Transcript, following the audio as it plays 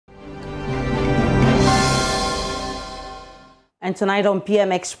And tonight on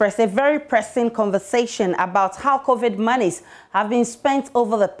PM Express, a very pressing conversation about how COVID monies have been spent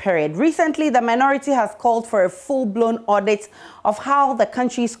over the period. Recently, the minority has called for a full-blown audit of how the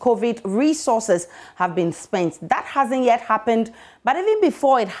country's COVID resources have been spent. That hasn't yet happened, but even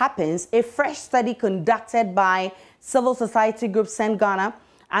before it happens, a fresh study conducted by civil society group Send Ghana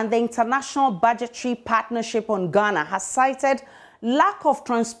and the International Budgetary Partnership on Ghana has cited lack of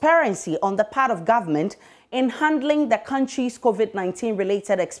transparency on the part of government in handling the country's COVID-19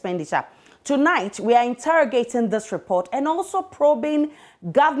 related expenditure. Tonight, we are interrogating this report and also probing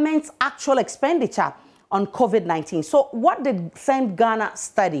government's actual expenditure on COVID-19. So what did Send Ghana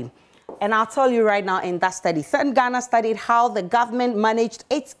study? And I'll tell you right now in that study. Send Ghana studied how the government managed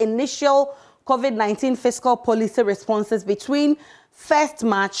its initial COVID-19 fiscal policy responses between 1st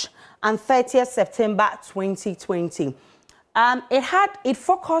March and 30th September 2020. It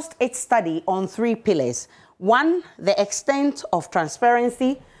focused its study on 3 pillars. 1, the extent of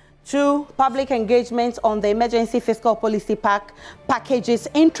transparency. 2, public engagement on the emergency fiscal policy packages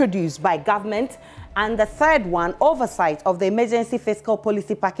introduced by government. And the 3rd one, oversight of the emergency fiscal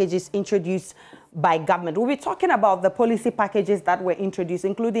policy packages introduced by government. We'll be talking about the policy packages that were introduced,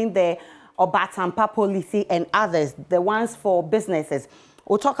 including the Obatampa policy and others, the ones for businesses.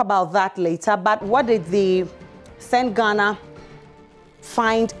 We'll talk about that later. But what did the Send Ghana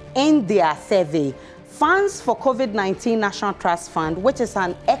find in their survey? Funds for COVID-19 National Trust Fund, which is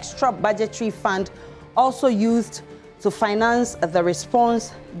an extra budgetary fund also used to finance the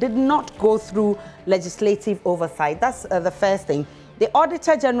response, did not go through legislative oversight. That's the first thing. The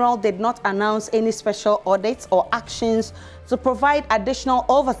Auditor General did not announce any special audits or actions to provide additional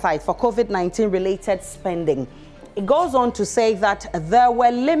oversight for COVID-19 related spending. It goes on to say that there were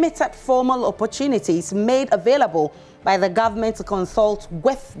limited formal opportunities made available by the government to consult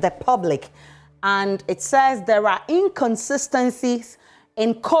with the public. And it says there are inconsistencies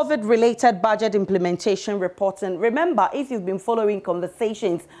in COVID-related budget implementation reporting. Remember, if you've been following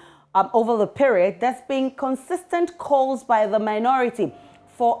conversations over the period, there's been consistent calls by the minority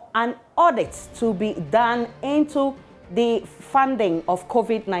for an audit to be done into the funding of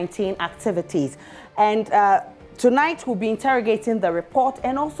COVID-19 activities. And tonight we'll be interrogating the report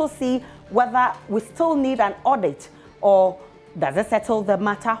and also see whether we still need an audit or does it settle the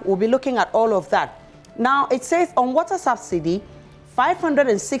matter. We'll be looking at all of that. Now, it says on water subsidy,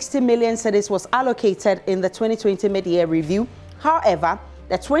 560 million cedis was allocated in the 2020 mid-year review. However,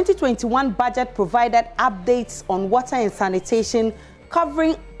 the 2021 budget provided updates on water and sanitation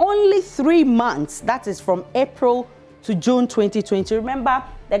covering only 3 months. That is from April to June 2020. Remember,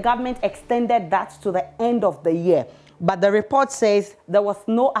 the government extended that to the end of the year. But the report says there was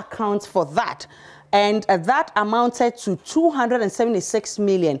no account for that. And that amounted to 276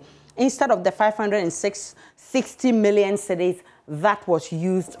 million instead of the 560 million cedis that was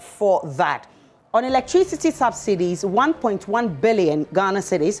used for that. On electricity subsidies, 1.1 billion Ghana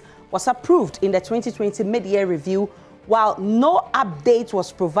cedis was approved in the 2020 mid-year review, while no update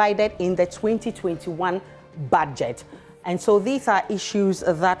was provided in the 2021 budget. And so these are issues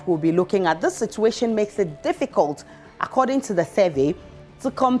that we'll be looking at. This situation makes it difficult, according to the survey, to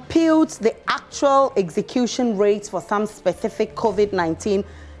compute the actual execution rates for some specific COVID-19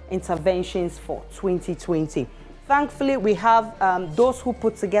 interventions for 2020. Thankfully, we have those who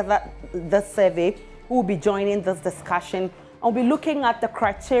put together this survey who will be joining this discussion. I'll be looking at the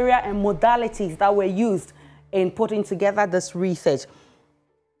criteria and modalities that were used in putting together this research.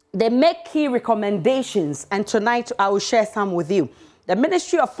 They make key recommendations, and tonight I will share some with you. The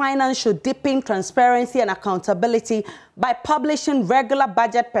Ministry of Finance should deepen transparency and accountability by publishing regular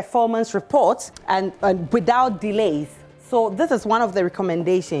budget performance reports and without delays. So this is one of the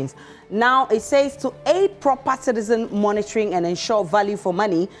recommendations. Now it says to aid proper citizen monitoring and ensure value for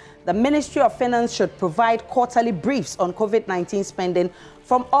money, the Ministry of Finance should provide quarterly briefs on COVID-19 spending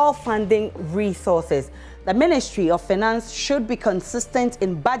from all funding resources. The Ministry of Finance should be consistent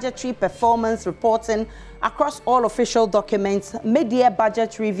in budgetary performance reporting across all official documents, mid-year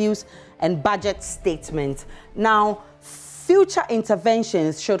budget reviews, and budget statements. Now, future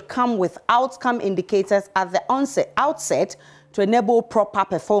interventions should come with outcome indicators at the outset to enable proper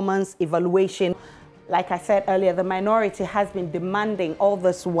performance evaluation. Like I said earlier, the minority has been demanding all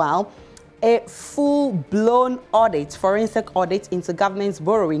this while a full-blown audit, forensic audit into government's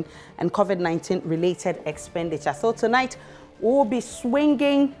borrowing and COVID-19 related expenditure. So tonight, we'll be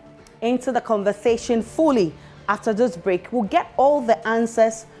swinging into the conversation fully after this break. We'll get all the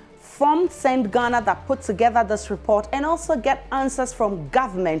answers from Send Ghana that put together this report and also get answers from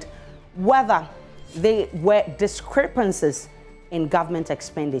government whether there were discrepancies in government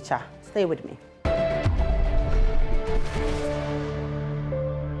expenditure. Stay with me.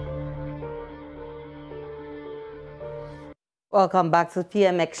 Welcome back to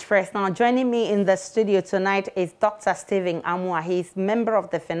PM Express. Now, joining me in the studio tonight is Dr. Stephen Amwa. He's member of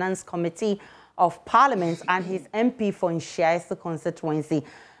the Finance Committee of Parliament and he's MP for Nshiaesu constituency.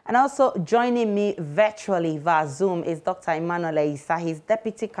 And also joining me virtually via Zoom is Dr. Emmanuel Isa. He's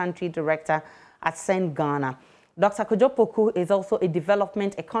Deputy Country Director at Send Ghana. Dr. Kojo is also a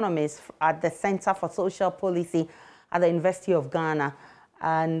development economist at the Center for Social Policy at the University of Ghana.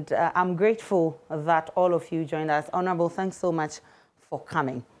 And I'm grateful that all of you joined us. Honorable, thanks so much for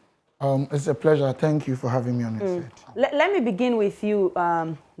coming. It's a pleasure. Thank you for having me on your set. Let me begin with you,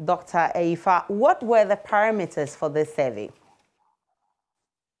 Dr. Eifa. What were the parameters for this survey?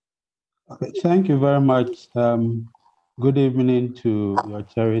 Okay, thank you very much. Good evening to your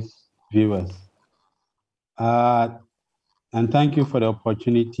cherished viewers. And thank you for the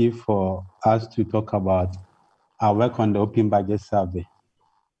opportunity for us to talk about our work on the Open Budget Survey.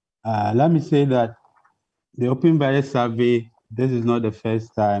 Let me say that the Open Budget Survey, this is not the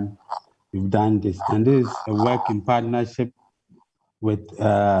first time we've done this. And this is a work in partnership with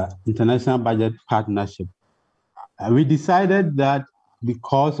International Budget Partnership. We decided that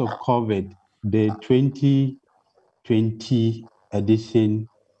because of COVID, the 2020 edition,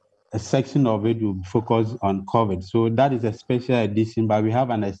 a section of it will focus on COVID. So that is a special edition, but we have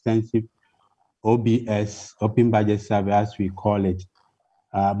an extensive OBS, Open Budget Survey, as we call it.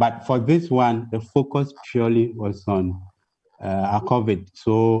 But for this one, the focus purely was on COVID.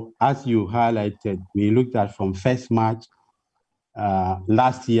 So as you highlighted, we looked at from 1st March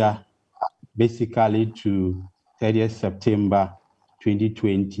last year, basically to 30th September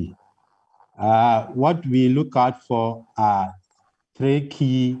 2020. What we look out for are 3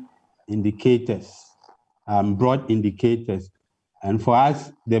 key indicators, broad indicators. And for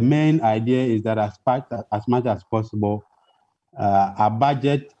us, the main idea is that as much as possible, our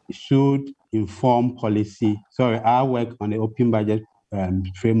budget should inform policy. Sorry, our work on the open budget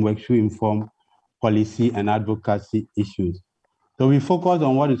framework should inform policy and advocacy issues. So we focus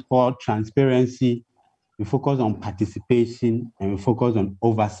on what is called transparency, we focus on participation, and we focus on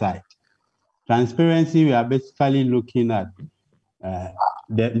oversight. Transparency, we are basically looking at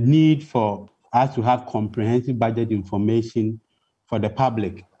the need for us to have comprehensive budget information for the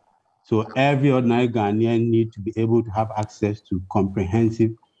public. So every ordinary Ghanaian needs to be able to have access to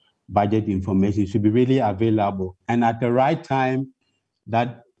comprehensive budget information. It should be really available and at the right time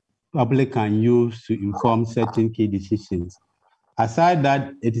that public can use to inform certain key decisions. Aside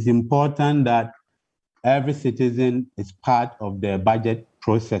that, it is important that every citizen is part of the budget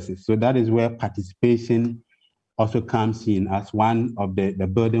processes. So that is where participation also comes in as one of the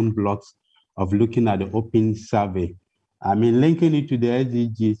building blocks of looking at the open survey. I mean, linking it to the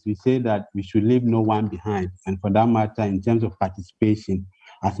SDGs, we say that we should leave no one behind. And for that matter, in terms of participation,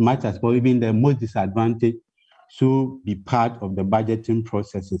 as much as possible, even the most disadvantaged should be part of the budgeting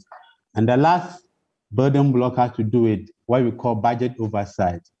processes. And the last burden block has to do with what we call budget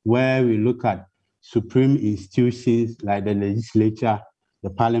oversight, where we look at supreme institutions like the legislature,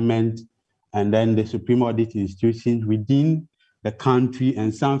 the parliament, and then the supreme audit institutions within the country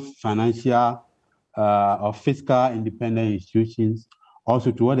and some financial or fiscal independent institutions,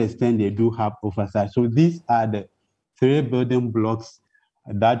 also to what extent they do have oversight. So these are the 3 building blocks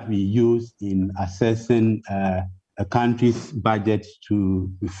that we use in assessing a country's budget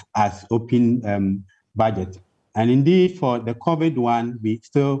as open budget. And indeed, for the COVID one, we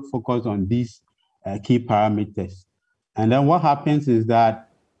still focus on these key parameters. And then what happens is that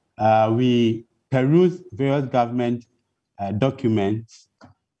we peruse various government documents.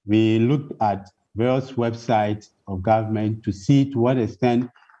 We look at various websites of government to see to what extent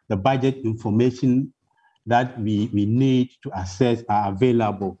the budget information that we need to assess are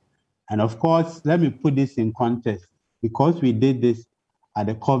available. And of course, let me put this in context. Because we did this at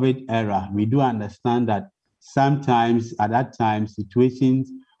the COVID era, we do understand that sometimes at that time,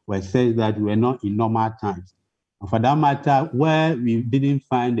 situations were such that we were not in normal times. And for that matter, where we didn't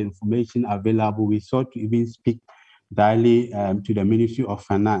find the information available, we sought to even speak directly to the Ministry of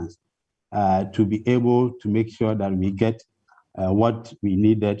Finance to be able to make sure that we get what we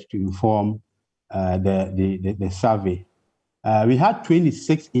needed to inform the survey. We had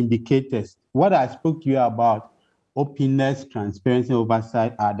 26 indicators. What I spoke to you about, openness, transparency,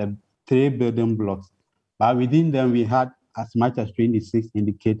 oversight, are the 3 building blocks. But within them, we had as much as 26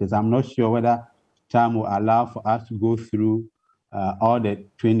 indicators. I'm not sure whether time will allow for us to go through all the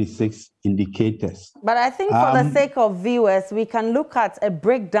 26 indicators. But I think for the sake of viewers, we can look at a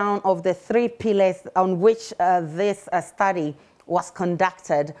breakdown of the 3 pillars on which this study was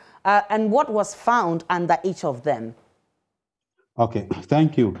conducted and what was found under each of them. Okay,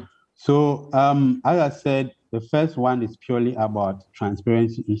 thank you. So as I said, The first one is purely about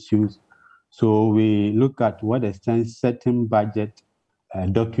transparency issues. So we look at what extent certain budget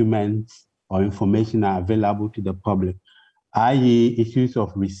documents or information are available to the public, i.e. issues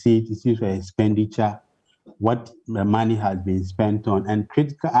of receipt, issues of expenditure, what the money has been spent on. And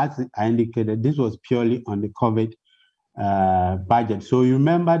critical, as I indicated, this was purely on the COVID budget. So you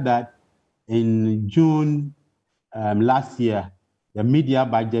remember that in June last year, the media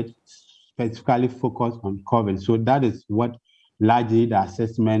budget specifically focused on COVID. So that is what largely the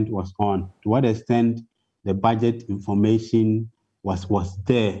assessment was on. To what extent the budget information was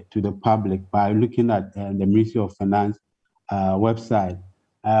there to the public by looking at the Ministry of Finance website.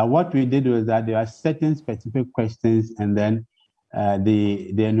 What we did was that there are certain specific questions, and then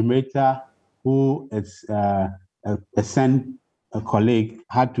the enumerator, who is a colleague,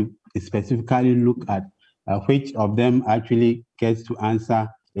 had to specifically look at which of them actually gets to answer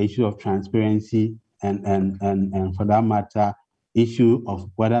the issue of transparency and for that matter, issue of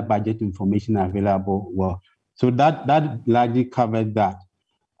whether budget information are available. Well, so that largely covered that.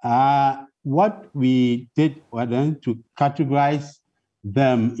 What we did was then to categorize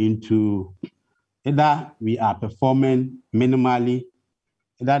them into either we are performing minimally,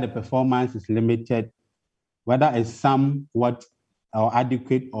 either the performance is limited, whether it's somewhat or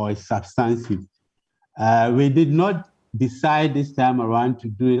adequate or is substantive. We did not decide this time around to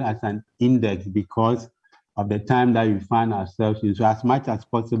do it as an index because of the time that we find ourselves in. So as much as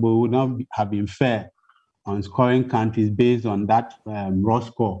possible, we would not have been fair on scoring countries based on that raw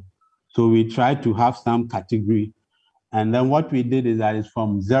score. So we tried to have some category. And then what we did is that it's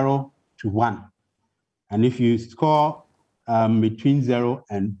from 0 to 1. And if you score between 0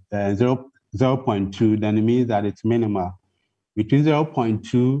 and 0.2, then it means that it's minimal. Between 0.2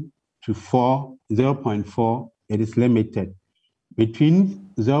 to 0.4, it is limited. Between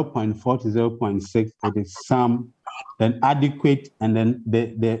 0.4 to 0.6, it is some, then adequate, and then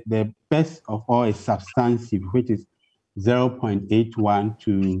the best of all is substantive, which is 0.81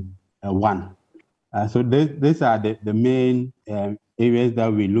 to 1. So these are the main areas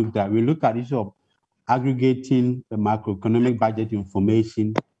that we looked at. We look at issue of aggregating the macroeconomic budget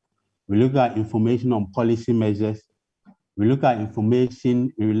information. We look at information on policy measures. We look at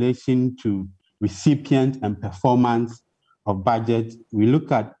information in relation to recipient and performance of budget. We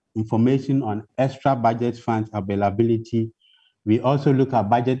look at information on extra budget funds availability. We also look at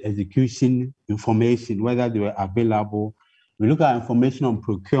budget execution information, whether they were available. We look at information on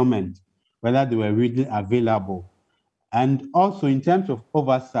procurement, whether they were really available. And also in terms of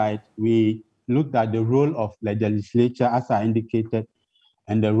oversight, we looked at the role of the legislature, as I indicated,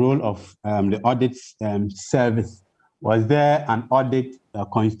 and the role of the audit service. Was there an audit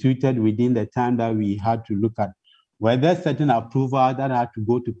constituted within the time that we had to look at? Were there certain approvals that had to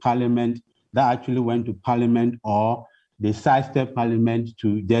go to Parliament that actually went to Parliament, or they sidestepped Parliament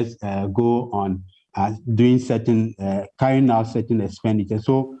to just go on doing certain, carrying out certain expenditure?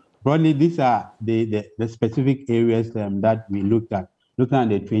 So broadly, these are the specific areas that we looked at, looking at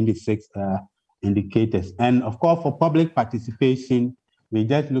the 26 indicators. And of course, for public participation, we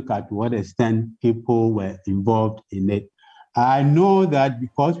just look at what extent people were involved in it. I know that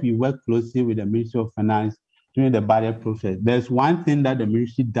because we work closely with the Ministry of Finance during the budget process, there's one thing that the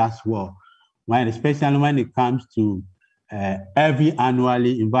ministry does well, especially when it comes to every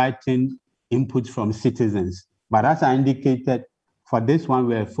annually inviting input from citizens. But as I indicated, for this one,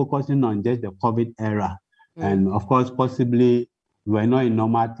 we're focusing on just the COVID era. And of course, possibly we're not in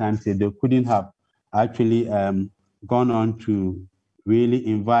normal times, so they couldn't have actually gone on to really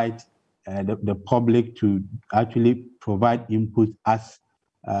invite the public to actually provide input as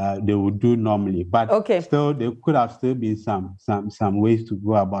they would do normally. But still, there could have still been some ways to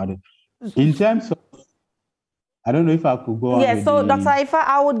go about it. In terms of, I don't know if I could go on. Yes, so Dr. Ifa,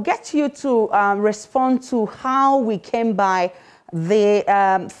 I would get you to respond to how we came by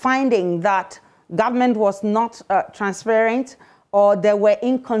the finding that government was not transparent, or there were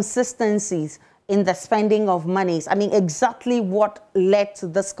inconsistencies in the spending of monies. I mean, exactly what led to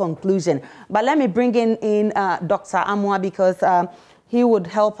this conclusion. But let me bring in Dr. Amoah, because he would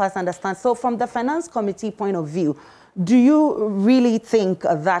help us understand. So from the Finance Committee point of view, do you really think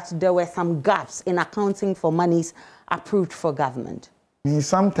that there were some gaps in accounting for monies approved for government? I mean,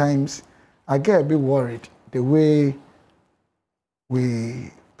 sometimes I get a bit worried the way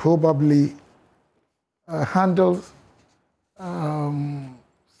we probably handle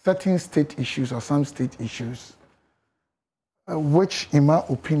certain state issues or some state issues, which, in my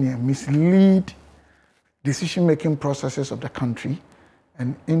opinion, mislead decision-making processes of the country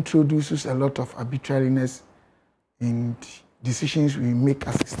and introduces a lot of arbitrariness in decisions we make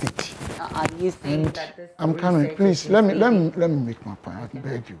as a state. Are you saying that this I'm coming. Please, let me make my point. I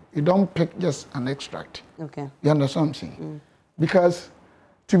beg you. You don't pick just an extract. Okay. You understand what I'm saying? Because,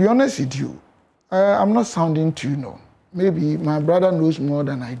 to be honest with you, I'm not sounding too known. Maybe my brother knows more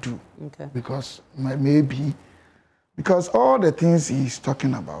than I do. Okay. Because all the things he's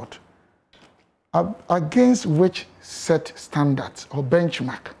talking about are against which set standards or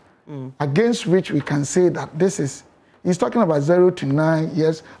benchmark, against which we can say that this is. He's talking about 0 to 9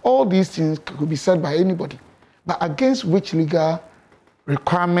 years. All these things could be said by anybody. But against which legal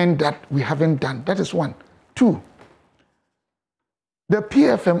requirement that we haven't done? That is one. Two, the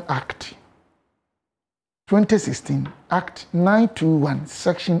PFM Act, 2016, Act 921,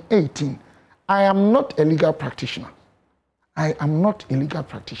 Section 18. I am not a legal practitioner. I am not a legal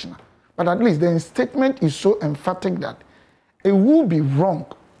practitioner. But at least the statement is so emphatic that it would be wrong.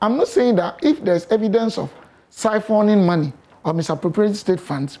 I'm not saying that if there's evidence of siphoning money or misappropriating state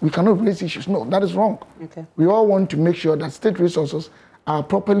funds, we cannot raise issues. No, that is wrong. Okay. We all want to make sure that state resources are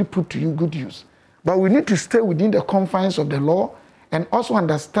properly put to good use. But we need to stay within the confines of the law and also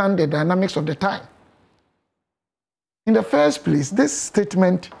understand the dynamics of the time. In the first place, this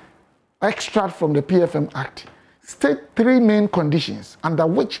statement, extract from the PFM Act, state 3 main conditions under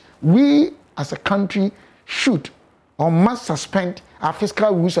which we as a country should or must suspend our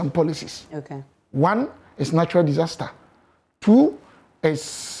fiscal rules and policies. Okay. 1 is natural disaster. 2 is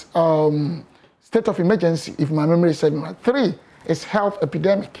state of emergency, if my memory serves me right. 3 is health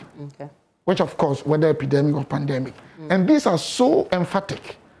epidemic, okay, which of course, whether epidemic or pandemic. And these are so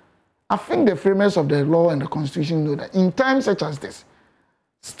emphatic. I think the framers of the law and the Constitution know that in times such as this,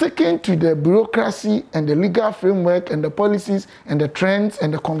 sticking to the bureaucracy and the legal framework and the policies and the trends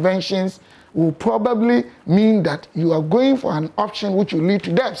and the conventions will probably mean that you are going for an option which will lead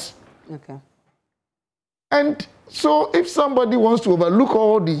to deaths. Okay. And so if somebody wants to overlook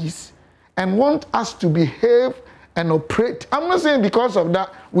all these and want us to behave and operate, I'm not saying because of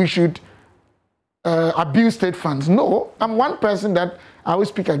that we should abuse state funds. No, I'm one person that I always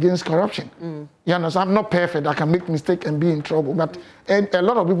speak against corruption. You understand? I'm not perfect. I can make mistakes and be in trouble. But a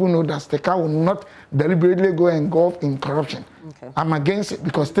lot of people know that Steka will not deliberately go and engulf in corruption. Okay. I'm against it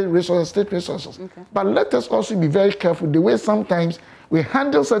because state resources. Okay. But let us also be very careful the way sometimes we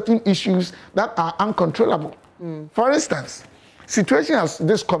handle certain issues that are uncontrollable. For instance, situation as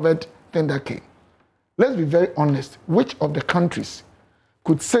this COVID thing that came. Let's be very honest. Which of the countries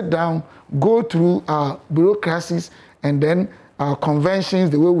could sit down, go through bureaucracies and then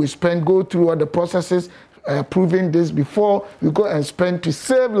conventions, the way we spend, go through all the processes, proving this before we go and spend to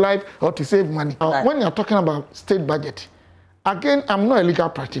save life or to save money. Right. When you're talking about state budget, again, I'm not a legal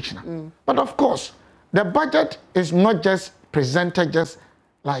practitioner. But of course, the budget is not just presented just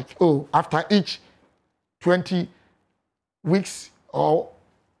like, oh, after each 20 weeks or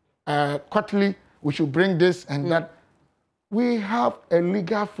quarterly, we should bring this and that. We have a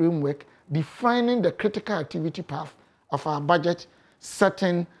legal framework defining the critical activity path of our budget,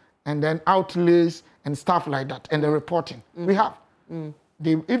 setting and then outlays and stuff like that, and the reporting. We have.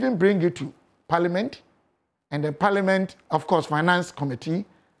 They even bring it to Parliament, and the Parliament, of course, Finance Committee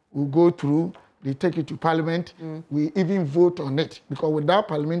will go through, they take it to Parliament, we even vote on it, because without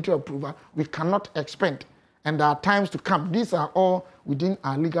parliamentary approval, we cannot expend. And there are times to come. These are all within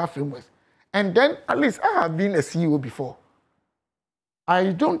our legal framework. And then, at least, I have been a CEO before.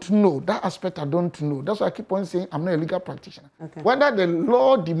 I don't know. That aspect I don't know. That's why I keep on saying I'm not a legal practitioner. Okay. Whether the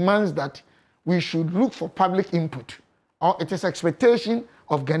law demands that we should look for public input or it is expectation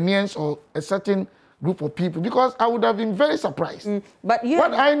of Ghanaians or a certain group of people, because I would have been very surprised. But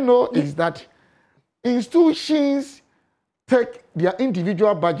what I know is that institutions take their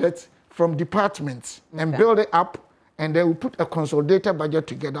individual budgets from departments and build it up, and they will put a consolidated budget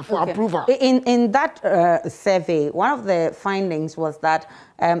together for approval. In that survey, one of the findings was that,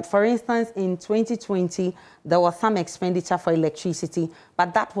 for instance, in 2020, there was some expenditure for electricity,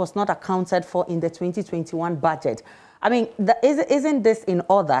 but that was not accounted for in the 2021 budget. I mean, isn't this in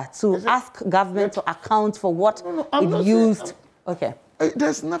order to ask government to account for what it used? Okay.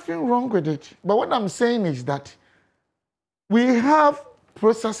 There's nothing wrong with it. But what I'm saying is that we have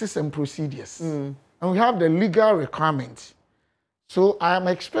processes and procedures. And we have the legal requirements. So I am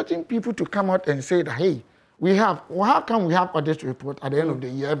expecting people to come out and say that, hey, how come we have audit report at the end of the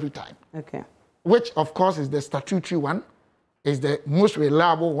year every time? Okay. Which, of course, is the statutory one, is the most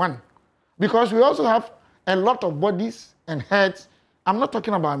reliable one. Because we also have a lot of bodies and heads. I'm not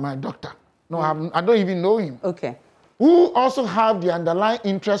talking about my doctor. No, I don't even know him. Okay. Who also have the underlying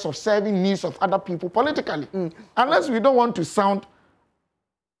interest of serving needs of other people politically. Unless we don't want to sound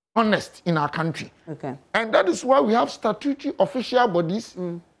honest in our country. Okay. And that is why we have statutory official bodies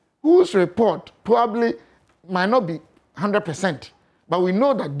whose report probably might not be 100%, but we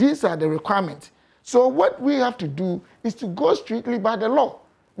know that these are the requirements. So what we have to do is to go strictly by the law.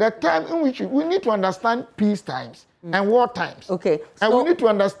 The time in which we need to understand peace times and war times. Okay. And we need to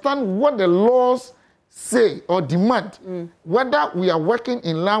understand what the laws say or demand, whether we are working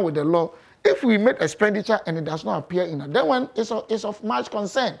in line with the law. If we make expenditure and it does not appear in it, that one is of much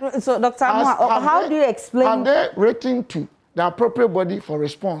concern. So, Dr. Amoah, how do you explain? Are they written to the appropriate body for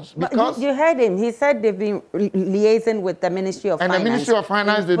response? Because you heard him. He said they've been liaising with the Ministry of Finance. And the Ministry of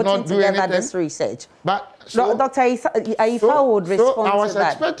Finance did not do anything. This research. But so, Dr. Aifa would respond to that. So I was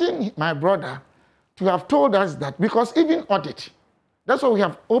expecting my brother to have told us that, because even audit, that's why we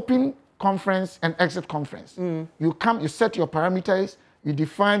have open conference and exit conference. You come, you set your parameters, you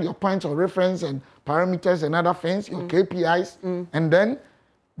define your points of reference and parameters and other things, your KPIs, and then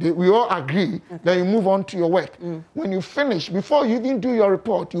we all agree that you move on to your work. When you finish, before you even do your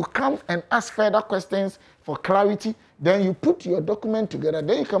report, you come and ask further questions for clarity, then you put your document together,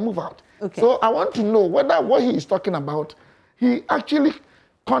 then you can move out. Okay. So I want to know whether what he is talking about, he actually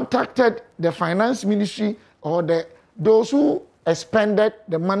contacted the finance ministry or those who expended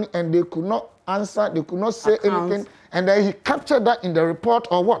the money and they could not answer, they could not say anything, and then he captured that in the report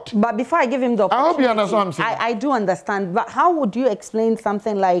or what? But before I give him the opportunity, I hope you understand what I'm saying. I do understand, but how would you explain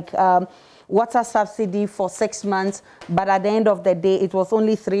something like water subsidy for 6 months, but at the end of the day, it was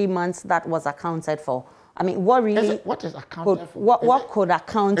only 3 months that was accounted for? I mean, what really... What is accounted for? What could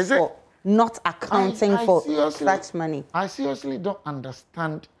account for not accounting for such money? I seriously don't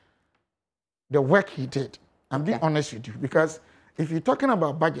understand the work he did. I'm being honest with you, because if you're talking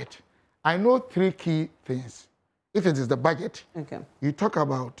about budget, I know 3 key things. If it is the budget, you talk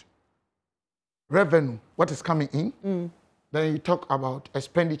about revenue, what is coming in. Then you talk about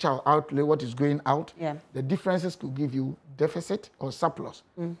expenditure or outlay, what is going out. The differences could give you deficit or surplus.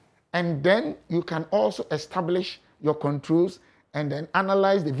 And then you can also establish your controls and then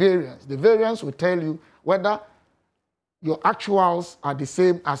analyze the variance. The variance will tell you whether your actuals are the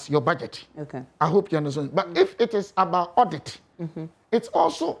same as your budget. I hope you understand. But if it is about audit, it's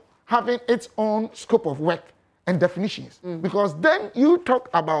also having its own scope of work and definitions. Because then you talk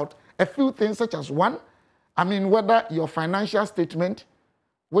about a few things such as one, I mean, whether your financial statement,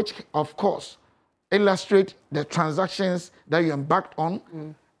 which of course illustrate the transactions that you embarked on,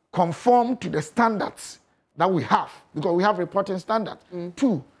 conform to the standards that we have, because we have reporting standards.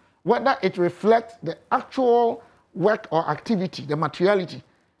 2, whether it reflects the actual work or activity, the materiality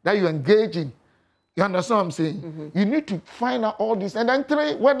that you engage in. You understand what I'm saying? You need to find out all this. And then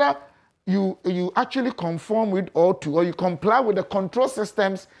 3, whether you actually conform with or you comply with the control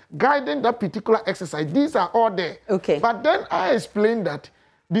systems guiding that particular exercise. These are all there. But then I explained that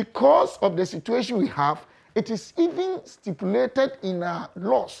because of the situation we have, it is even stipulated in our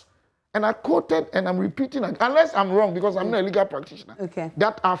laws. And I quoted, and I'm repeating, unless I'm wrong, because I'm not a legal practitioner,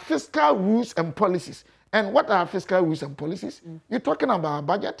 that are fiscal rules and policies. And what are fiscal rules and policies? You're talking about our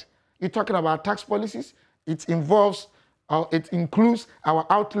budget. You're talking about tax policies. It involves, it includes our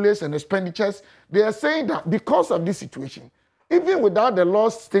outlays and expenditures. They are saying that because of this situation, even without the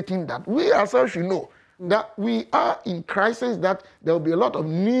laws stating that, we ourselves should know that we are in crisis, that there will be a lot of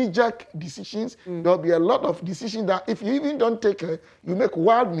knee-jerk decisions. There will be a lot of decisions that if you even don't take care, you make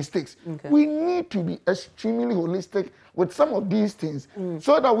wild mistakes. We need to be extremely holistic with some of these things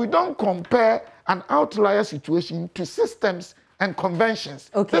so that we don't compare an outlier situation to systems and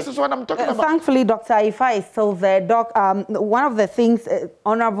conventions. This is what I'm talking about. Thankfully, Dr. Aifa is still there. Doc, one of the things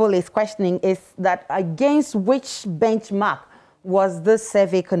Honorable is questioning is that against which benchmark was this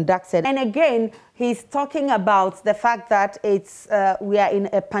survey conducted? And again, he's talking about the fact that it's we are in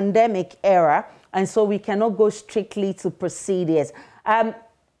a pandemic era, and so we cannot go strictly to procedures. Dr.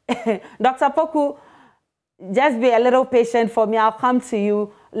 Poku, just be a little patient for me. I'll come to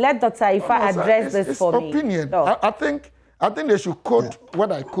you. Let Dr. Aifa address this for me. Opinion. No. I think they should quote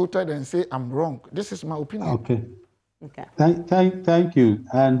what I quoted and say I'm wrong. This is my opinion. Okay. Thank you.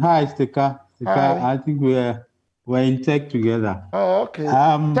 And hi, Stika. I think we're in tech together. Oh, okay.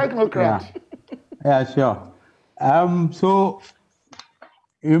 Technocrat. Yeah, sure. So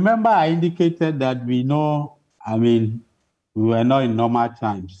remember I indicated that we know, I mean, we were not in normal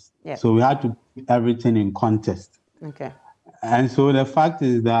times. So we had to put everything in context. And so the fact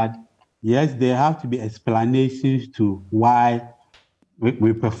is that, yes, there have to be explanations to why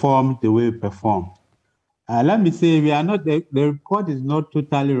we perform the way we perform. Let me say, we are not, the report is not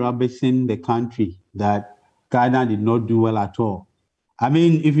totally rubbishing the country that Ghana did not do well at all. I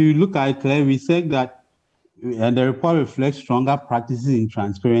mean, if you look at it, we said that And the report reflects stronger practices in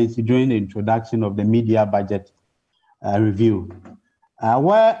transparency during the introduction of the media budget review.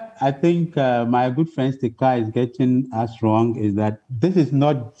 Where I think my good friend Stika is getting us wrong is that this is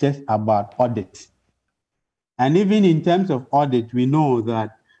not just about audit. And even in terms of audit, we know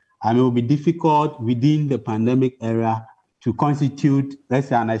that it will be difficult within the pandemic era to constitute, let's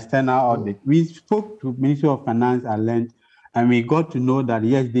say, an external audit. We spoke to Ministry of Finance and Land, and we got to know that,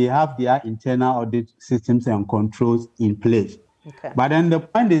 yes, they have their internal audit systems and controls in place. Okay. But then the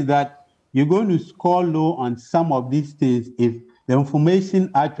point is that you're going to score low on some of these things if the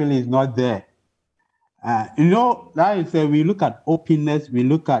information actually is not there. That is, we look at openness, we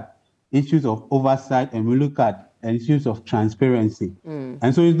look at issues of oversight, and we look at issues of transparency.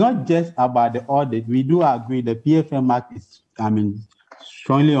 And so it's not just about the audit. We do agree the PFM Act is,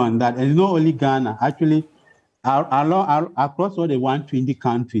 strongly on that. And it's not only Ghana, actually, across all the 120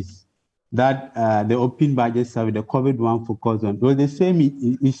 countries that the Open Budget Survey, the COVID-1 focused on, it was the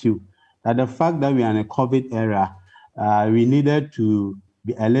same issue, that the fact that we are in a COVID era, we needed to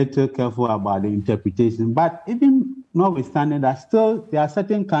be a little careful about the interpretation. But even notwithstanding that, still there are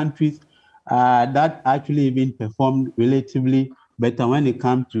certain countries that actually even performed relatively better when it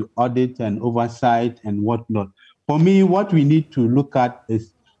comes to audit and oversight and whatnot. For me, what we need to look at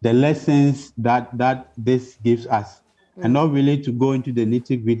is the lessons that this gives us, and not really to go into the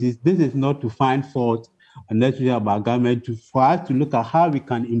nitty-gritties. This is not to find fault unnecessarily about government, for us to look at how we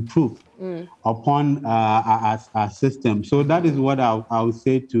can improve upon our system. So that is what I would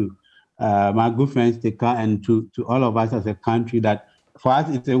say to my good friend Stika and to all of us as a country, that for us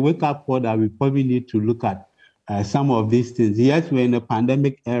it's a wake-up call that we probably need to look at some of these things. Yes, we're in a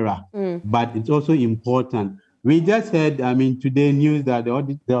pandemic era, but it's also important. We just heard, today news that what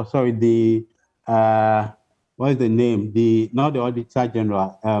is the name? Not the Auditor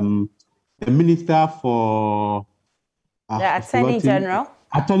General, the Minister for... the Attorney General?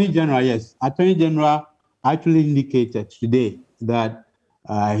 Attorney General, yes. Attorney General actually indicated today that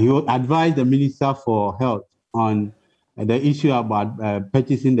he would advise the Minister for Health on the issue about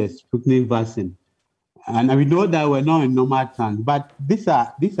purchasing the Sputnik vaccine. And we know that we're not in normal times, but these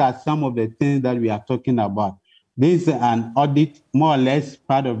are some of the things that we are talking about. This is an audit, more or less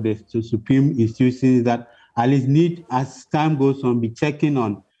part of the supreme institutions that at least need, as time goes on, be checking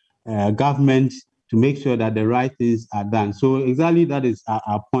on governments to make sure that the right things are done. So exactly that is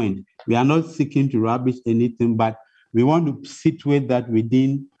our point. We are not seeking to rubbish anything, but we want to situate that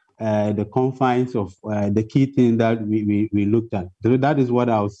within the confines of the key thing that we looked at. So that is what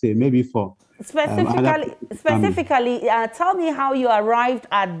I would say. Maybe for specifically, tell me how you arrived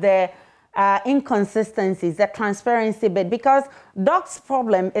at the inconsistencies, the transparency bit, because Doc's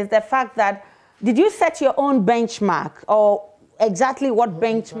problem is the fact that, did you set your own benchmark, or exactly what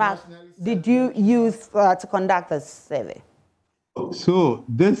benchmark did you use to conduct this survey? So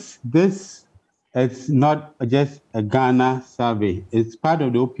this is not just a Ghana survey. It's part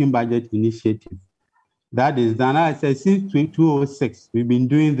of the Open Budget Initiative. That is done. I said since 2006, we've been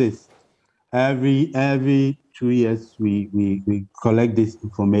doing this. Every 2 years, we collect this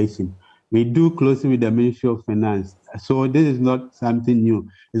information. We do closely with the Ministry of Finance. So this is not something new.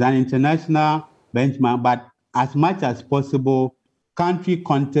 It's an international benchmark, but as much as possible, country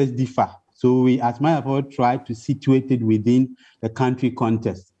contexts differ. So we, as much as possible, try to situate it within the country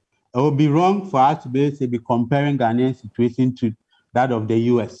context. It would be wrong for us to be comparing Ghanaian situation to that of the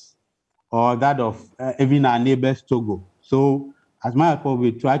US or that of even our neighbors, Togo. So as much as possible,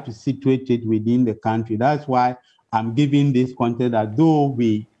 we try to situate it within the country. That's why I'm giving this context that though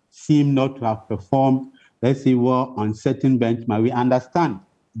we seem not to have performed, let's say, well on certain benchmarks, we understand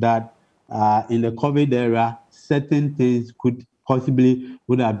that in the COVID era, certain things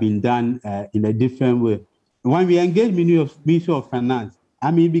would have been done in a different way. When we engaged Ministry of Finance,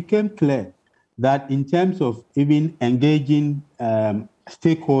 it became clear that in terms of even engaging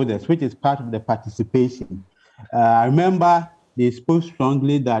stakeholders, which is part of the participation, I remember they spoke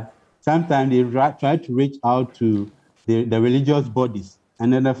strongly that sometimes they try to reach out to the religious bodies.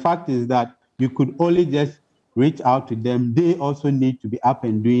 And then the fact is that you could only just reach out to them. They also need to be up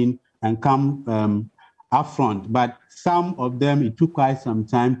and doing and come up front. But some of them, it took quite some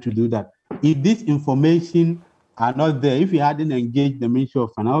time to do that. If this information are not there, if we hadn't engaged the Ministry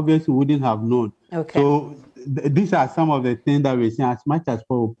of Finance, obviously we wouldn't have known. Okay. So these are some of the things that we're saying, as much as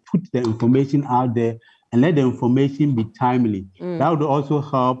possible, put the information out there and let the information be timely. That would also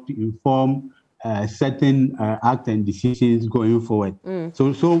help to inform certain acts and decisions going forward.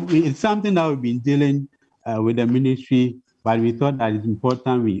 So it's something that we've been dealing with the ministry, but we thought that it's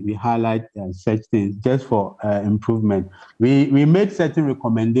important we highlight such things just for improvement. We made certain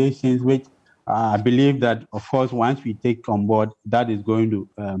recommendations which I believe that, of course, once we take on board, that is going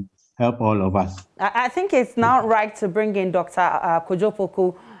to help all of us. I think it's now right to bring in Dr. Kojo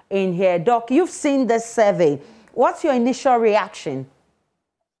Poku in here. Doc, you've seen this survey. What's your initial reaction?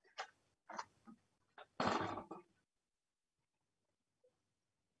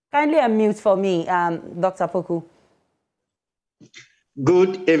 Kindly unmute for me, Dr. Poku.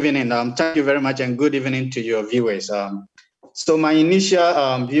 Good evening. Thank you very much, and good evening to your viewers. So my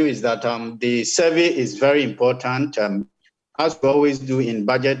initial view is that the survey is very important, as we always do in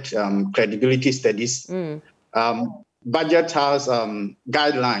budget credibility studies. Budget has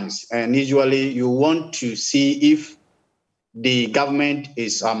guidelines, and usually you want to see if the government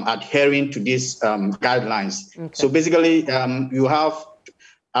is adhering to these guidelines. Okay. So basically, you have,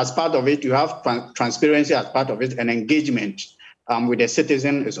 as part of it, you have transparency as part of it, and engagement with the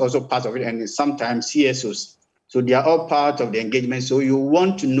citizen is also part of it, and sometimes CSOs. So they are all part of the engagement. So you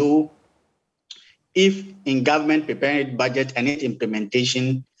want to know if in government preparing budget and its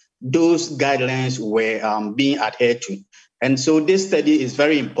implementation, those guidelines were being adhered to. And so this study is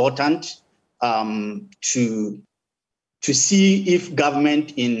very important to see if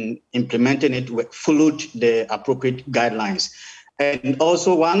government in implementing it followed the appropriate guidelines. And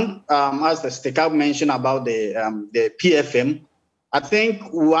also one, as the speaker mentioned about the PFM, I think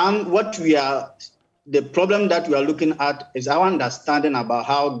the problem that we are looking at is our understanding about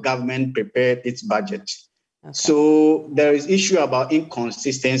how government prepared its budget. Okay. So there is issue about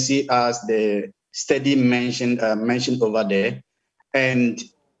inconsistency, as the study mentioned over there. And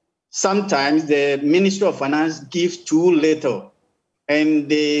sometimes the Ministry of Finance gives too little, and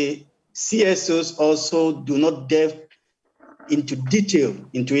the CSOs also do not delve into detail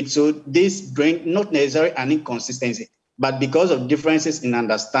into it. So this brings not necessarily an inconsistency, but because of differences in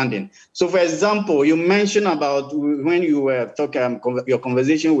understanding. So, for example, you mentioned about when you were talking your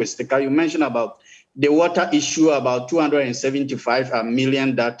conversation with Stika, you mentioned about the water issue, about 275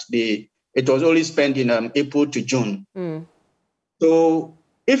 million that it was only spent in April to June. So,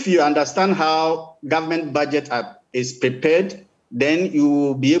 if you understand how government budget is prepared, then you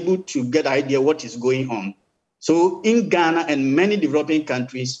will be able to get an idea what is going on. So, in Ghana and many developing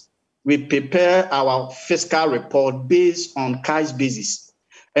countries, we prepare our fiscal report based on cash basis.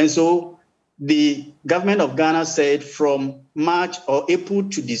 And so the government of Ghana said from March or April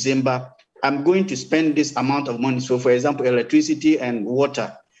to December, I'm going to spend this amount of money. So for example, electricity and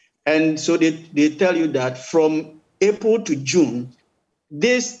water. And so they tell you that from April to June,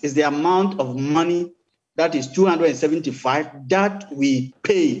 this is the amount of money that is 275 that we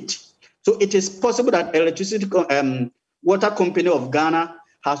paid. So it is possible that electricity water company of Ghana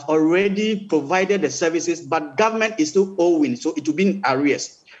has already provided the services, but government is still owing, so it will be in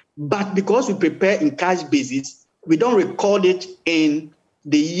arrears. But because we prepare in cash basis, we don't record it in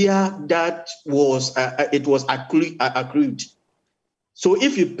the year that it was accrued. So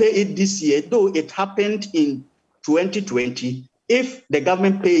if you pay it this year, though it happened in 2020, if the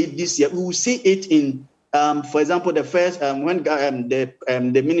government pay it this year, we will see it in, for example, the first when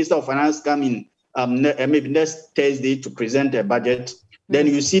the Minister of Finance come in maybe next Thursday to present the budget. Then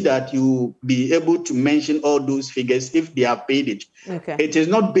you see that you be able to mention all those figures if they have paid it. Okay. It is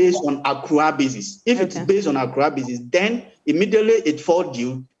not based on accrual basis. If it's based on accrual basis, then immediately it falls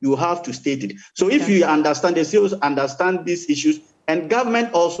due, you have to state it. So if you understand, the CEOs understand these issues, and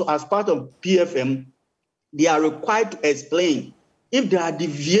government also, as part of PFM, they are required to explain if there are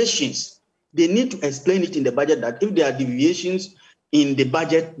deviations. They need to explain it in the budget that if there are deviations in the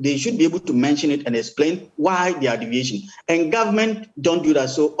budget, they should be able to mention it and explain why there are deviations. And government don't do that.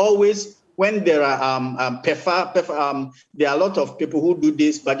 So always when there are there are a lot of people who do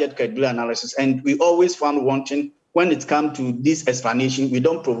this budget credibility analysis, and we always found wanting when it comes to this explanation, we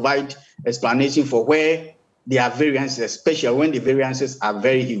don't provide explanation for where there are variances, especially when the variances are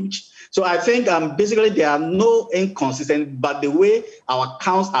very huge. So I think basically there are no inconsistencies, but the way our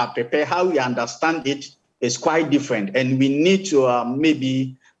accounts are prepared, how we understand it, is quite different, and we need to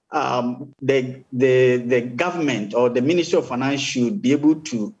maybe the government or the Ministry of Finance should be able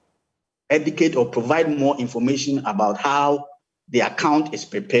to educate or provide more information about how the account is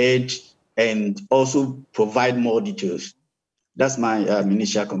prepared, and also provide more details. That's my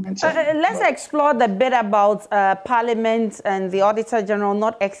initial comment. Let's explore the bit about Parliament and the Auditor General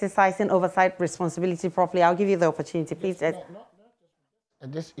not exercising oversight responsibility properly. I'll give you the opportunity, please.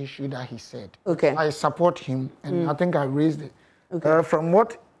 This issue that he said. Okay. I support him, and I think I raised it. Okay. From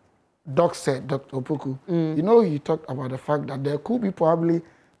what Doc said, Dr. Opoku, you know, he talked about the fact that there could be probably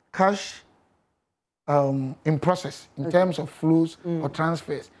cash in process in terms of flows or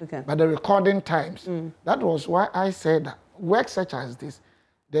transfers, but the recording times. That was why I said that work such as this,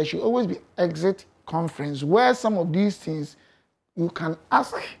 there should always be exit conference where some of these things you can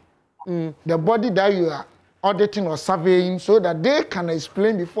ask the body that you are auditing or surveying so that they can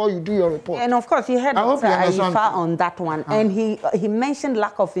explain before you do your report. And of course, you heard Dr. Ayifa on that one, and he mentioned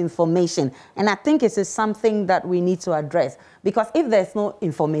lack of information, and I think it is something that we need to address, because if there's no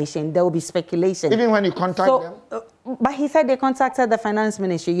information, there will be speculation. Even when you contact them? But he said they contacted the finance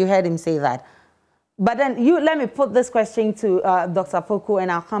ministry. You heard him say that. But then let me put this question to Dr. Poku,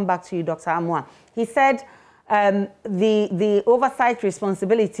 and I'll come back to you, Dr. Amoah. He said the oversight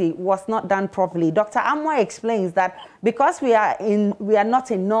responsibility was not done properly. Dr. Amoah explains that because we are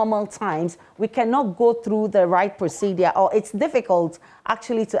not in normal times, we cannot go through the right procedure, or it's difficult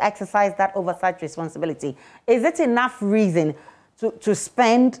actually to exercise that oversight responsibility. Is it enough reason to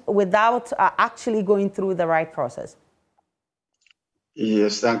spend without actually going through the right process?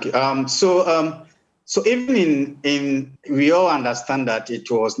 Yes, thank you. So even we all understand that it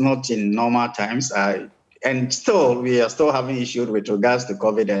was not in normal times, and still we are still having issues with regards to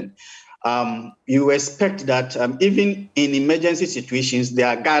COVID. And you expect that even in emergency situations, there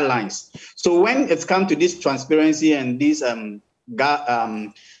are guidelines. So when it's come to this transparency and these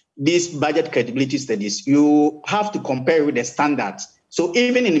budget credibility studies, you have to compare with the standards. So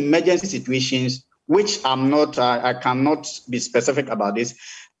even in emergency situations, which I cannot be specific about this.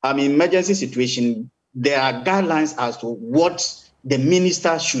 In emergency situation, there are guidelines as to what the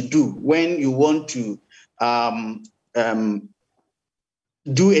minister should do when you want to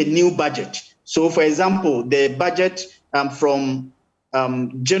do a new budget. So, for example, the budget from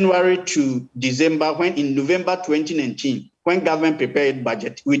January to December, in November 2019, when government prepared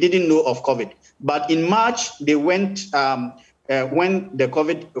budget, we didn't know of COVID. But in March, they went when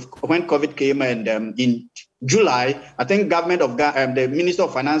COVID came, and in July, I think the Minister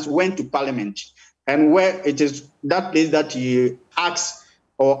of Finance went to Parliament, and where it is that place that you ask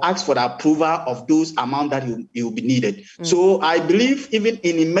for the approval of those amounts that will be needed. So I believe even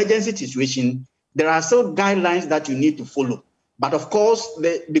in emergency situation, there are still guidelines that you need to follow. But of course,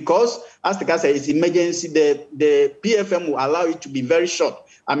 because as the guy said, it's emergency, the PFM will allow it to be very short.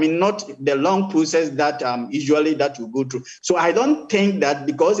 Not the long process that usually that you go through. So I don't think that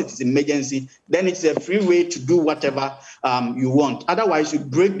because it is emergency, then it's a free way to do whatever you want. Otherwise, you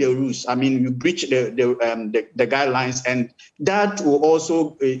break the rules. You breach the guidelines, and that will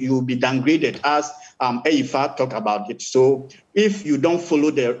also you will be downgraded, as Ayifa talked about it. So if you don't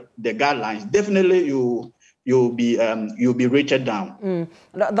follow the guidelines, definitely you'll be rated down.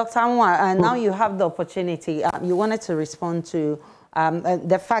 Dr. Amoah, now you have the opportunity. You wanted to respond to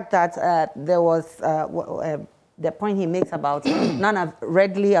the fact that there was the point he makes about none of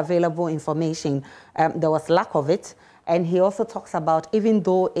readily available information. There was lack of it. And he also talks about, even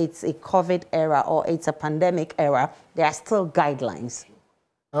though it's a COVID era or it's a pandemic era, there are still guidelines.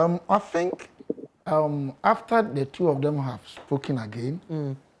 I think after the two of them have spoken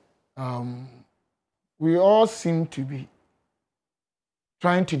again, we all seem to be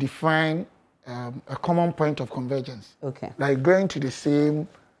trying to define a common point of convergence. Okay. Like going to the same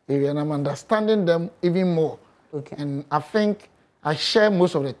area, and I'm understanding them even more. Okay. And I think I share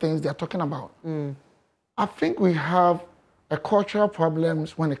most of the things they're talking about. I think we have a cultural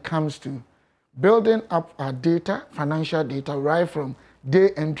problems when it comes to building up our data, financial data, right from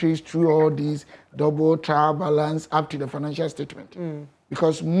day entries through all these double, trial balance up to the financial statement.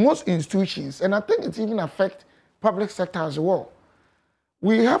 Because most institutions, and I think it even affects public sector as well,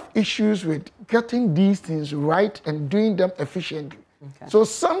 we have issues with getting these things right and doing them efficiently. Okay. So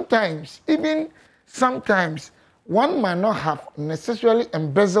sometimes, one might not have necessarily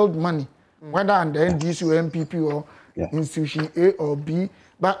embezzled money, whether under NDC or MPP or institution A or B,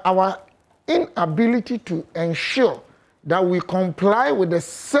 but our inability to ensure that we comply with the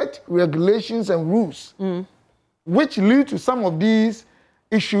set regulations and rules, which lead to some of these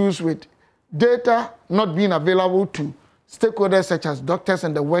issues with data not being available to stakeholders such as doctors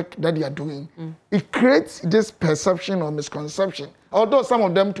and the work that they are doing. It creates this perception or misconception, although some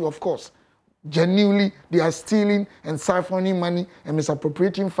of them too, of course, genuinely they are stealing and siphoning money and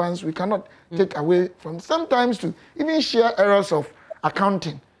misappropriating funds. We cannot take away from sometimes to even share errors of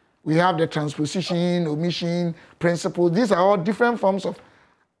accounting. We have the transposition, omission, principle. These are all different forms of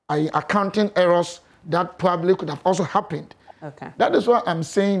accounting errors that probably could have also happened. Okay. That is why I'm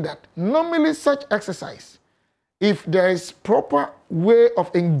saying that normally such exercise, if there is proper way of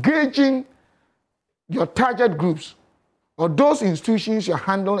engaging your target groups or those institutions you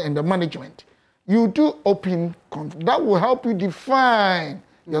handle and the management, you do open conference. That will help you define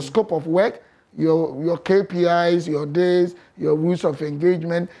your scope of work, your KPIs, your days, your rules of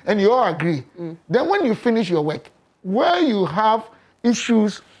engagement, and you all agree. Then when you finish your work, where you have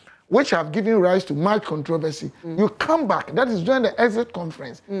issues which have given rise to much controversy. You come back, that is during the exit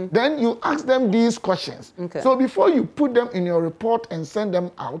conference. Then you ask them these questions. Okay. So before you put them in your report and send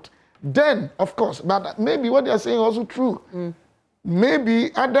them out, then, of course, but maybe what they are saying is also true.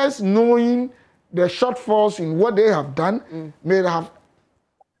 Maybe others knowing the shortfalls in what they have done may have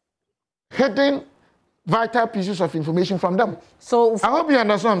hidden vital pieces of information from them. So I hope you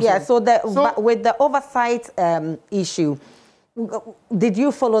understand what I'm saying. So with the oversight issue, did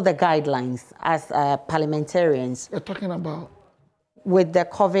you follow the guidelines as parliamentarians? We're talking about... With the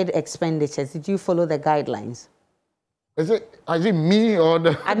COVID expenditures, did you follow the guidelines? Is it me or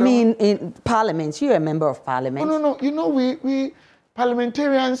the... I mean, in Parliament, you're a member of Parliament. No. You know, we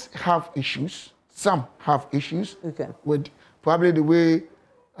parliamentarians have issues. Some have issues with probably the way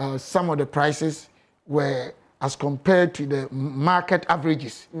some of the prices were as compared to the market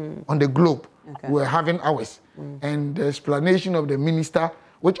averages on the globe. We're having ours. And the explanation of the minister,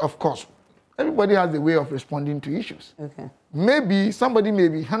 which of course, everybody has a way of responding to issues. Maybe somebody may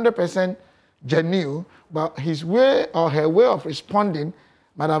be 100% genuine, but his way or her way of responding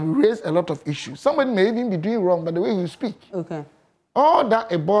might have raised a lot of issues. Somebody may even be doing wrong by the way you speak. All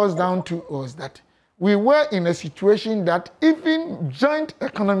that it boils down to was that we were in a situation that even joint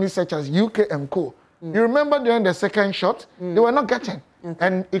economies such as UK and Co. You remember during the second shot, they were not getting.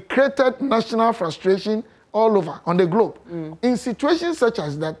 And it created national frustration all over on the globe. In situations such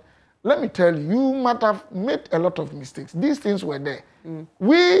as that, let me tell you, you might have made a lot of mistakes. These things were there.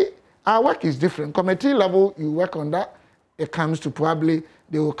 Our work is different. Committee level, you work on that. It comes to probably,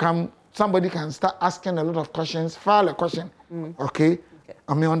 they will come, somebody can start asking a lot of questions, file a question, okay?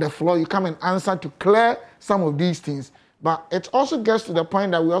 I mean, on the floor, you come and answer to clear some of these things. But it also gets to the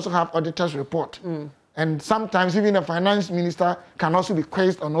point that we also have auditors' report. And sometimes even the finance minister can also be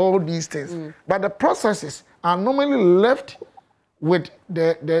quizzed on all these things. But the processes are normally left with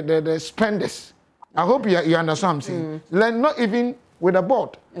the spenders. I hope you understand what I'm saying. Not even with the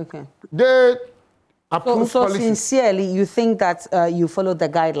board. They approve so policies. Sincerely, you think that you follow the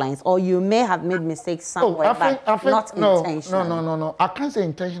guidelines, or you may have made mistakes somewhere, I think, not intentional? No. I can't say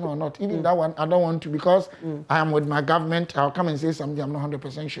intentional or not. Even that one, I don't want to, because I am with my government. I'll come and say something I'm not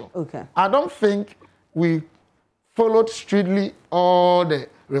 100% sure. I don't think we followed strictly all the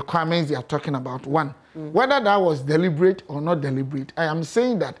requirements they are talking about. One, whether that was deliberate or not deliberate, I am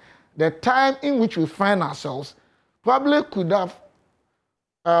saying that the time in which we find ourselves probably could have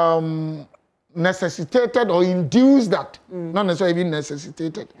necessitated or induced that, not necessarily even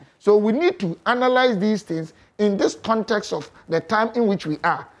necessitated. So we need to analyze these things in this context of the time in which we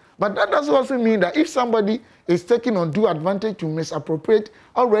are. But that does also mean that if somebody is taking undue advantage to misappropriate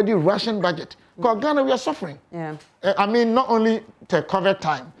already rationed budget, because Ghana, we are suffering. I mean, not only the COVID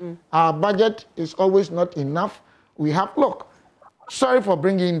time, our budget is always not enough. We have, look, sorry for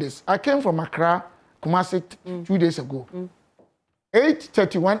bringing this. I came from Accra, Kumasi 2 days ago.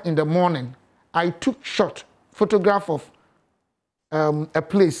 8:31 in the morning, I took photograph of a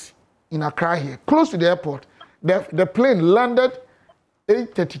place in Accra here, close to the airport. The plane landed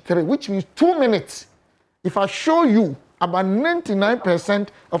 8:33, which means 2 minutes. If I show you, about 99%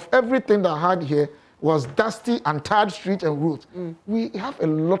 of everything that I had here was dusty and tarred streets and roads. We have a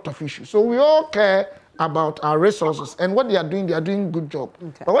lot of issues. So we all care about our resources, and what they are doing a good job.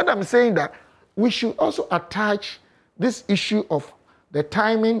 But what I'm saying that we should also attach this issue of the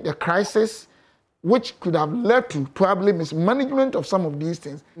timing, the crisis, which could have led to probably mismanagement of some of these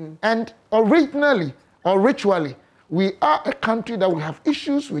things. And originally, or ritually, we are a country that we have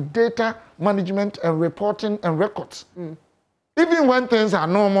issues with data management and reporting and records. Even when things are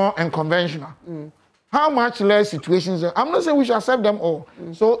normal and conventional. How much less situations? I'm not saying we should accept them all.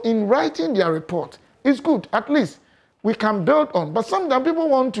 So in writing their report, it's good. At least we can build on. But sometimes people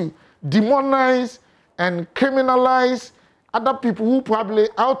want to demonize and criminalize other people who probably,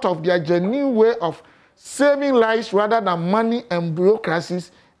 out of their genuine way of saving lives rather than money and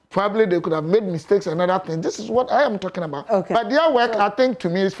bureaucracies, probably they could have made mistakes and other things. This is what I am talking about. But their work, I think, to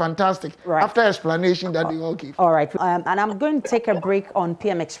me, is fantastic. After explanation that they all give. All right. And I'm going to take a break on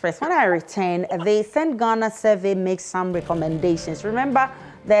PM Express. When I return, the Send Ghana survey makes some recommendations. Remember,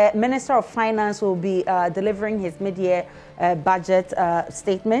 the Minister of Finance will be delivering his mid-year budget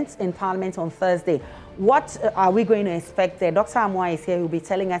statements in Parliament on Thursday. What are we going to expect there? Dr. Amwa is here, he will be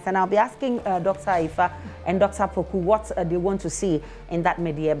telling us, and I'll be asking Dr. Ifa and Dr. Poku what they want to see in that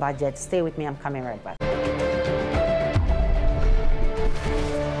mid-year budget. Stay with me, I'm coming right back.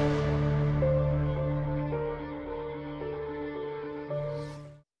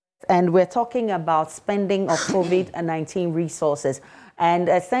 And we're talking about spending of COVID-19 resources. And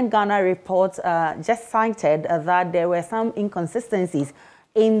St. Ghana report just cited that there were some inconsistencies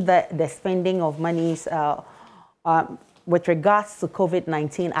in the spending of monies with regards to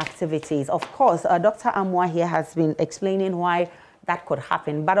COVID-19 activities. Of course, Dr. Amwa here has been explaining why that could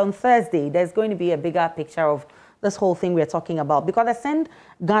happen. But on Thursday, there's going to be a bigger picture of this whole thing we're talking about. Because the St.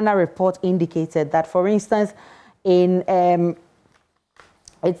 Ghana report indicated that, for instance, it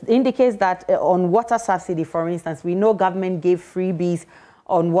indicates that on water subsidy, for instance, we know government gave freebies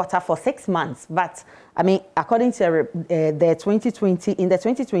on water for 6 months. But, I mean, according to the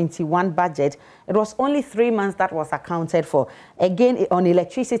 2021 budget, it was only 3 months that was accounted for. Again, on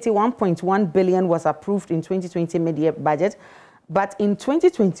electricity, 1.1 billion was approved in 2020 mid-year budget. But in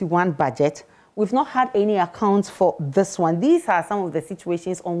 2021 budget, we've not had any accounts for this one. These are some of the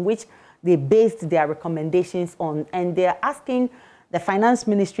situations on which they based their recommendations on. And they're asking the finance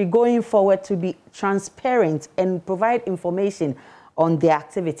ministry going forward to be transparent and provide information on their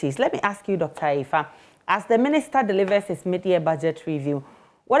activities. Let me ask you, Dr. Ifa, as the minister delivers his mid-year budget review,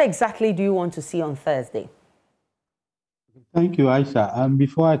 what exactly do you want to see on Thursday? Thank you, Aisha.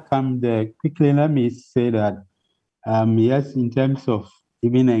 Before I come there, quickly, let me say that, yes, in terms of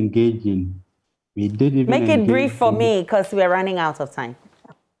even engaging, we did even Make it brief for me because we're running out of time.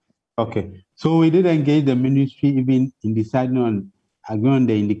 Okay. So we did engage the ministry even in deciding on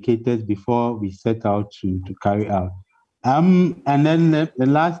the indicators before we set out to carry out. And then the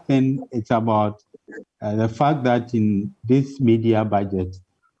last thing, it's about the fact that in this media budget,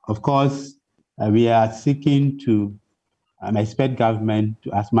 of course, we are seeking to expect government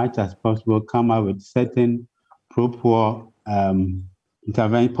to, as much as possible, come up with certain pro-poor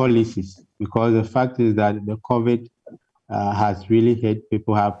intervention policies, because the fact is that the COVID has really hit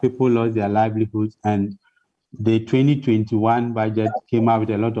people, people lost their livelihoods, and the 2021 budget came out with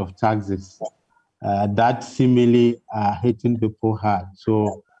a lot of taxes that seemingly are hitting people hard.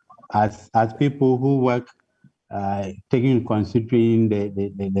 So as people who work, taking into considering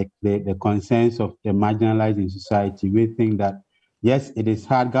the concerns of the marginalized in society, we think that, yes, it is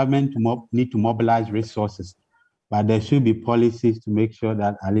hard. Government need to mobilize resources, but there should be policies to make sure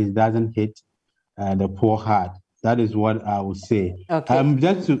that at least doesn't hit the poor hard. That is what I would say. Okay.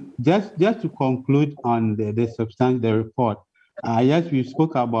 Just to conclude on the substance of the report, yes, we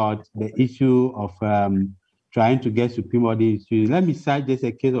spoke about the issue of trying to get supreme audit issues. Let me cite just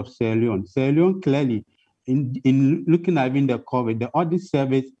a case of Sierra Leone. Sierra Leone clearly, in looking at even the COVID, the audit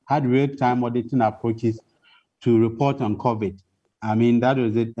service had real-time auditing approaches to report on COVID. I mean, that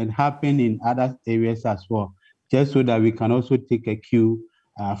was it. It happened in other areas as well, just so that we can also take a cue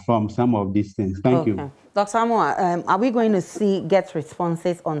from some of these things. Thank you. Dr. Amwa, are we going to get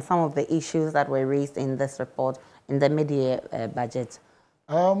responses on some of the issues that were raised in this report in the mid-year budget?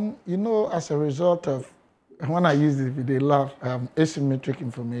 You know, as a result of, when I use this, they love asymmetric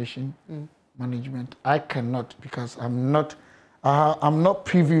information management. I cannot, because I'm not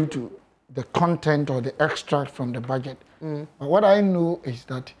privy to the content or the extract from the budget. But what I know is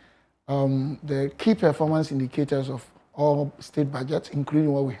that the key performance indicators of all state budgets,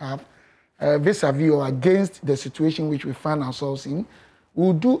 including what we have, vis-a-vis or against the situation which we find ourselves in,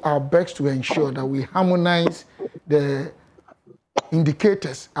 we'll do our best to ensure that we harmonize the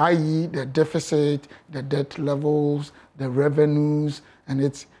indicators, i.e. the deficit, the debt levels, the revenues, and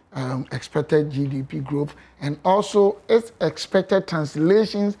its expected GDP growth, and also its expected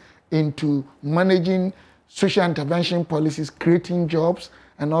translations into managing social intervention policies, creating jobs,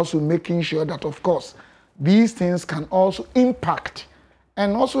 and also making sure that, of course, these things can also impact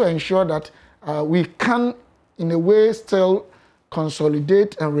and also ensure that we can, in a way, still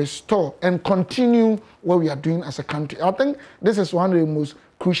consolidate and restore and continue what we are doing as a country. I think this is one of the most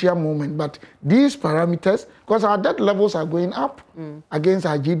crucial moments. But these parameters, because our debt levels are going up against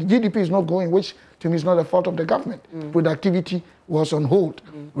our GDP. GDP is not going, which to me is not the fault of the government. Productivity was on hold.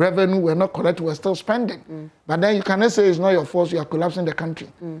 Revenue were not correct, we're still spending. But then you cannot say it's not your fault, you are collapsing the country.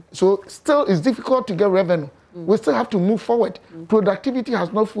 So still it's difficult to get revenue. We still have to move forward. Productivity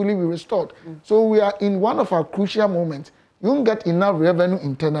has not fully been restored. So we are in one of our crucial moments. You won't get enough revenue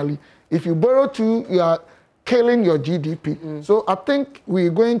internally. If you borrow too, you are killing your GDP. So I think we're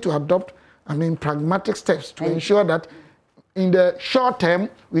going to adopt, pragmatic steps to ensure that in the short term,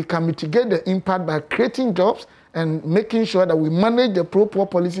 we can mitigate the impact by creating jobs and making sure that we manage the pro-poor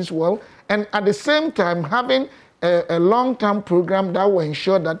policies well, and at the same time having a long-term program that will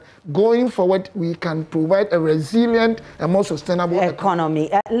ensure that going forward we can provide a resilient and more sustainable economy.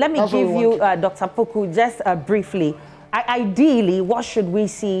 Let me give you, Dr. Poku, just briefly, ideally, what should we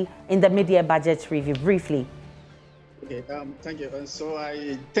see in the mid-year budget review? Briefly. Okay, thank you. So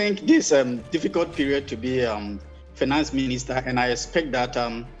I think this difficult period to be finance minister, and I expect that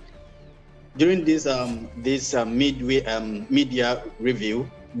during this media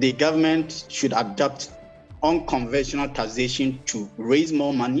review, the government should adopt unconventional taxation to raise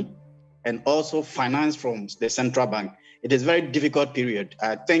more money and also finance from the central bank. It is a very difficult period.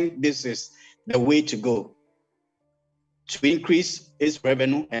 I think this is the way to go, to increase its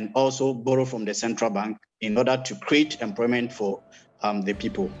revenue and also borrow from the central bank in order to create employment for the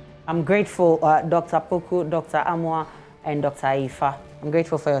people. I'm grateful, Dr. Poku, Dr. Amwa, and Dr. Ifa. I'm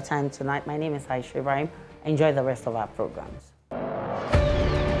grateful for your time tonight. My name is Aisha Ibrahim. Enjoy the rest of our programs.